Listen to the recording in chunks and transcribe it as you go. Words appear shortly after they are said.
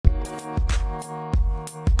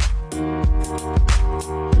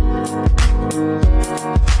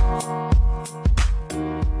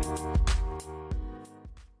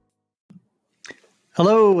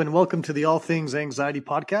Hello, and welcome to the All Things Anxiety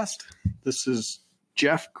podcast. This is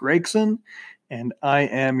Jeff Gregson, and I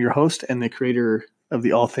am your host and the creator of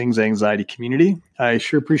the All Things Anxiety community. I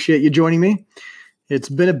sure appreciate you joining me. It's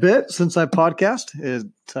been a bit since I podcast.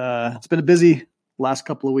 It's been a busy last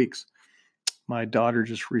couple of weeks. My daughter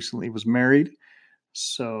just recently was married,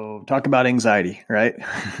 so talk about anxiety, right?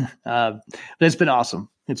 But it's been awesome.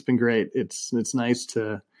 It's been great. It's nice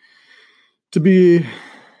to be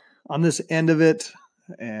on this end of it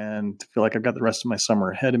and to feel like I've got the rest of my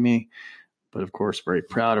summer ahead of me. But of course, very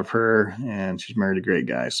proud of her, and she's married a great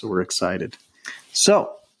guy, so we're excited.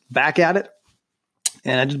 So back at it.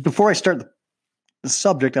 And before I start the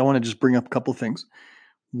subject, I want to just bring up a couple of things.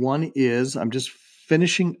 One is I'm just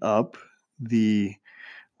finishing up the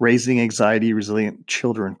Raising Anxiety Resilient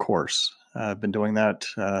Children course. I've been doing that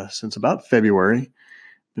since about February.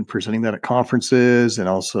 Been presenting that at conferences and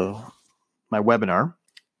also my webinar.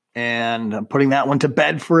 And I'm putting that one to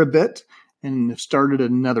bed for a bit and have started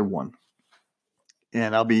another one.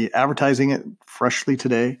 And I'll be advertising it freshly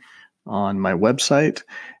today on my website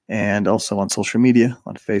and also on social media,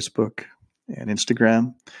 on Facebook and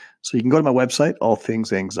Instagram. So you can go to my website,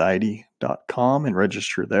 allthingsanxiety.com, and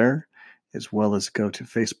register there, as well as go to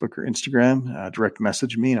Facebook or Instagram, direct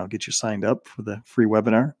message me, and I'll get you signed up for the free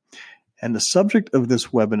webinar. And the subject of this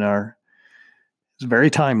webinar is very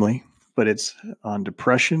timely, but it's on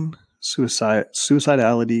depression,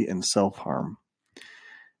 suicidality, and self-harm.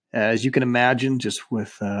 As you can imagine, just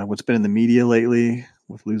with what's been in the media lately,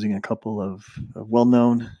 with losing a couple of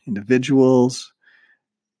well-known individuals,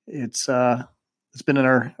 it's been in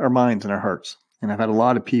our minds and our hearts. And I've had a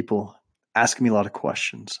lot of people asking me a lot of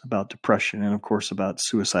questions about depression and, of course, about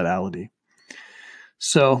suicidality.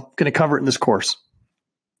 So I'm going to cover it in this course.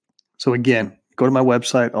 So again, go to my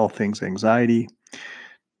website,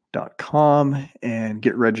 allthingsanxiety.com, and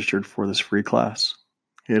get registered for this free class.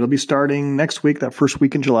 It'll be starting next week, that first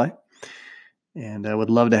week in July, and I would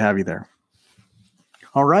love to have you there.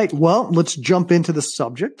 All right, well, let's jump into the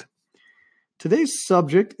subject. Today's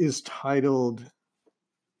subject is titled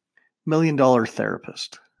Million Dollar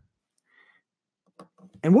Therapist.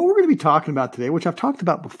 And what we're going to be talking about today, which I've talked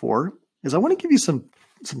about before, is I want to give you some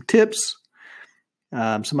tips,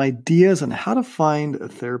 some ideas on how to find a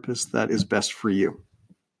therapist that is best for you.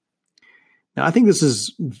 Now, I think this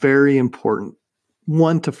is very important.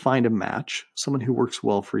 One, to find a match, someone who works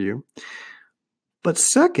well for you. But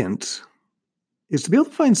second, is to be able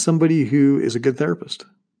to find somebody who is a good therapist.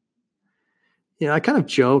 You know, I kind of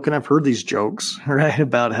joke, and I've heard these jokes, right,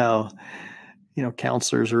 about how,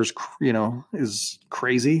 counselors are, is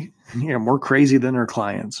crazy, more crazy than their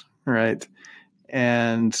clients, right?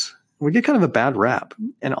 And we get kind of a bad rap.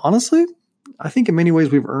 And honestly, I think in many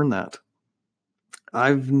ways we've earned that.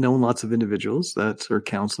 I've known lots of individuals that are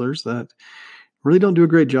counselors that really don't do a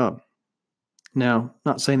great job. Now,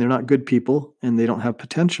 not saying they're not good people and they don't have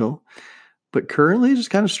potential, but currently just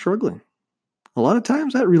kind of struggling. A lot of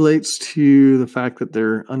times that relates to the fact that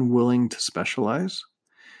they're unwilling to specialize.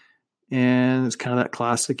 And it's kind of that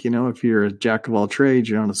classic, if you're a jack of all trades,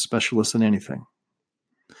 you're not a specialist in anything.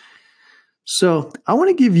 So I want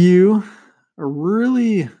to give you a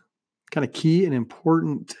really kind of key and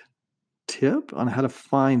important tip on how to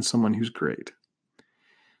find someone who's great.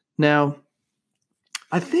 Now,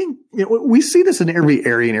 I think we see this in every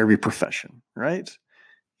area, in every profession, right?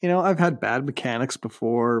 I've had bad mechanics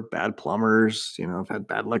before, bad plumbers, I've had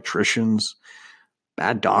bad electricians,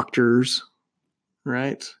 bad doctors,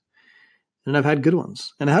 right? And I've had good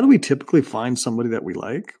ones. And how do we typically find somebody that we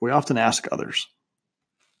like? We often ask others.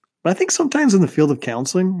 But I think sometimes in the field of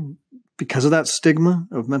counseling, because of that stigma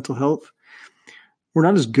of mental health, we're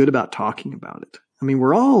not as good about talking about it. I mean,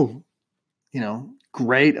 we're all,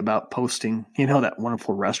 great about posting, that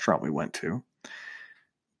wonderful restaurant we went to.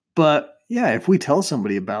 But yeah, if we tell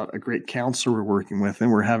somebody about a great counselor we're working with, then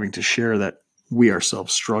we're having to share that we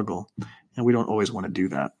ourselves struggle, and we don't always want to do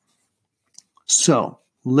that. So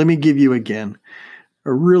let me give you again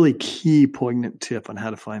a really key, poignant tip on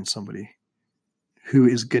how to find somebody who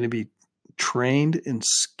is going to be trained and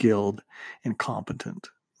skilled and competent.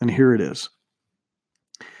 And here it is.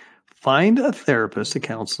 Find a therapist, a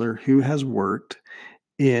counselor who has worked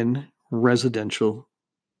in residential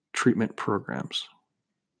treatment programs.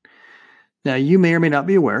 Now, you may or may not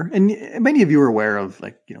be aware, and many of you are aware of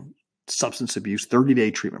substance abuse 30-day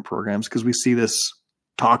treatment programs, because we see this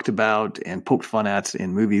talked about and poked fun at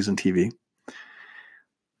in movies and TV.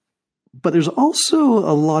 But there's also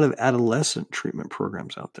a lot of adolescent treatment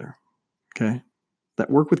programs out there, okay, that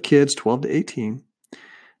work with kids 12 to 18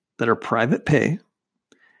 that are private pay,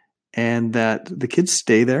 and that the kids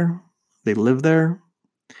stay there, they live there,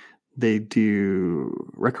 They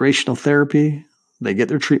do recreational therapy. They get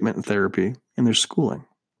their treatment and therapy and their schooling.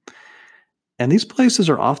 And these places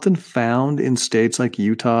are often found in states like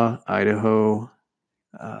Utah, Idaho,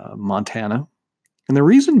 Montana. And the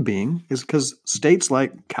reason being is because states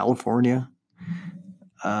like California,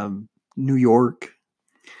 New York,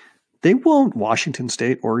 Washington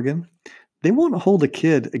State, Oregon, they won't hold a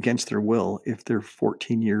kid against their will if they're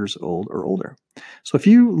 14 years old or older. So if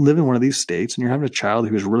you live in one of these states and you're having a child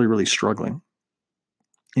who is really, really struggling,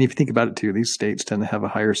 and if you think about it too, these states tend to have a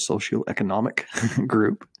higher socioeconomic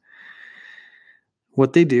group.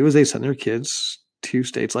 What they do is they send their kids to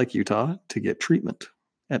states like Utah to get treatment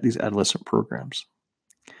at these adolescent programs.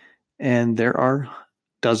 And there are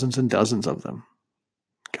dozens and dozens of them.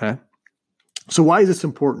 Okay. So why is this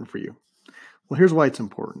important for you? Well, here's why it's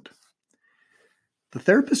important. The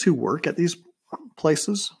therapists who work at these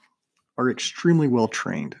places are extremely well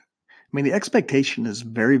trained. I mean, the expectation is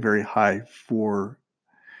very, very high for,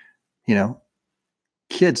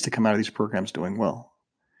 kids to come out of these programs doing well,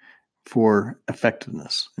 for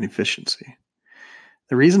effectiveness and efficiency.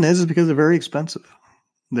 The reason is because they're very expensive.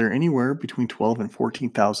 They're anywhere between $12,000 and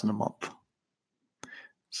 $14,000 a month.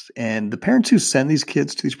 And the parents who send these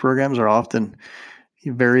kids to these programs are often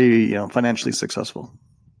very, financially successful.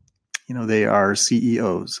 They are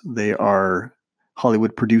CEOs. They are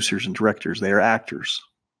Hollywood producers and directors. They are actors.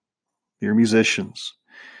 They are musicians.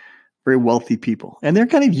 Very wealthy people. And they're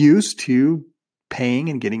kind of used to paying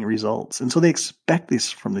and getting results. And so they expect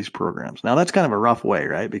this from these programs. Now, that's kind of a rough way,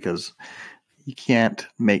 right? Because you can't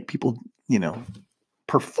make people,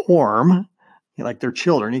 perform like their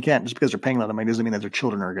children. You can't, just because they're paying a lot of money doesn't mean that their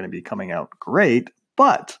children are going to be coming out great.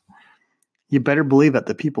 But you better believe that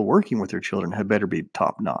the people working with their children had better be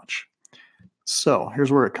top notch. So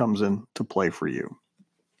here's where it comes into play for you.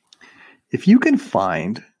 If you can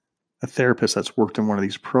find a therapist that's worked in one of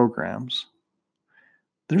these programs,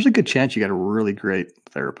 there's a good chance you got a really great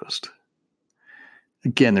therapist.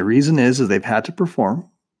 Again, the reason is they've had to perform.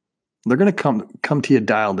 They're going to come to you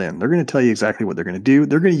dialed in. They're going to tell you exactly what they're going to do.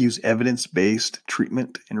 They're going to use evidence-based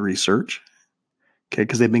treatment and research, okay,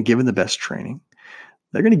 because they've been given the best training.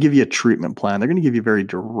 They're going to give you a treatment plan. They're going to give you very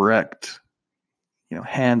direct,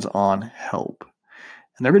 hands-on help.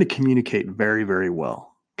 And they're going to communicate very, very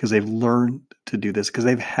well because they've learned to do this, because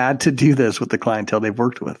they've had to do this with the clientele they've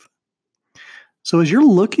worked with. So as you're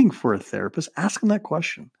looking for a therapist, ask them that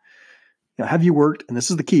question. Have you worked, and this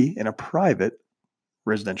is the key, in a private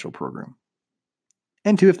residential program?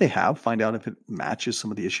 And two, if they have, find out if it matches some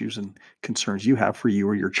of the issues and concerns you have for you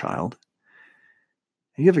or your child.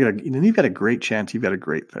 And you've got a great chance you've got a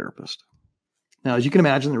great therapist. Now, as you can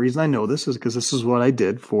imagine, the reason I know this is because this is what I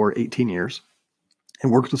did for 18 years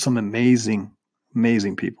and worked with some amazing,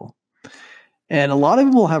 amazing people. And a lot of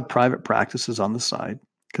them will have private practices on the side,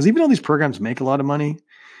 because even though these programs make a lot of money,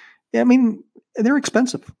 they're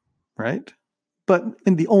expensive, right? But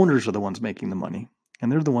the owners are the ones making the money,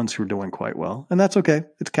 and they're the ones who are doing quite well. And that's okay.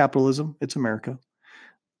 It's capitalism. It's America.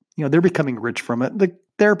 They're becoming rich from it. The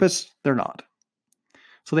therapists, they're not.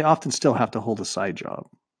 So they often still have to hold a side job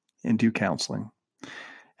and do counseling.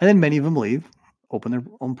 And then many of them leave, open their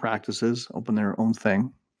own practices, open their own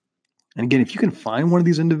thing. And again, if you can find one of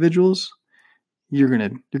these individuals, you're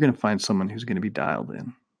gonna find someone who's going to be dialed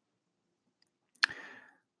in.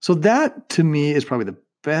 So that, to me, is probably the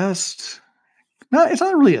best. No, it's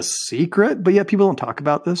not really a secret, but yet people don't talk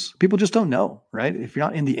about this. People just don't know, right? If you're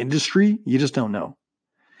not in the industry, you just don't know.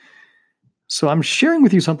 So I'm sharing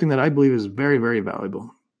with you something that I believe is very, very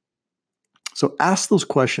valuable. So ask those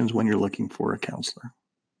questions when you're looking for a counselor,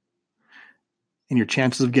 and your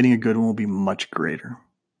chances of getting a good one will be much greater.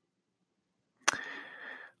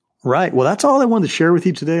 Right. Well, that's all I wanted to share with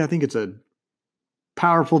you today. I think it's a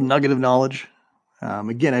powerful nugget of knowledge.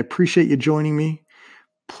 Again, I appreciate you joining me.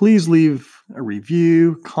 Please leave a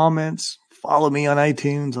review, comments, follow me on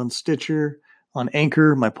iTunes, on Stitcher, on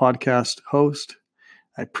Anchor, my podcast host.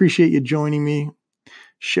 I appreciate you joining me.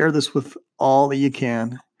 Share this with all that you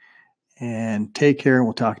can, and take care, and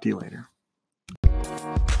we'll talk to you later.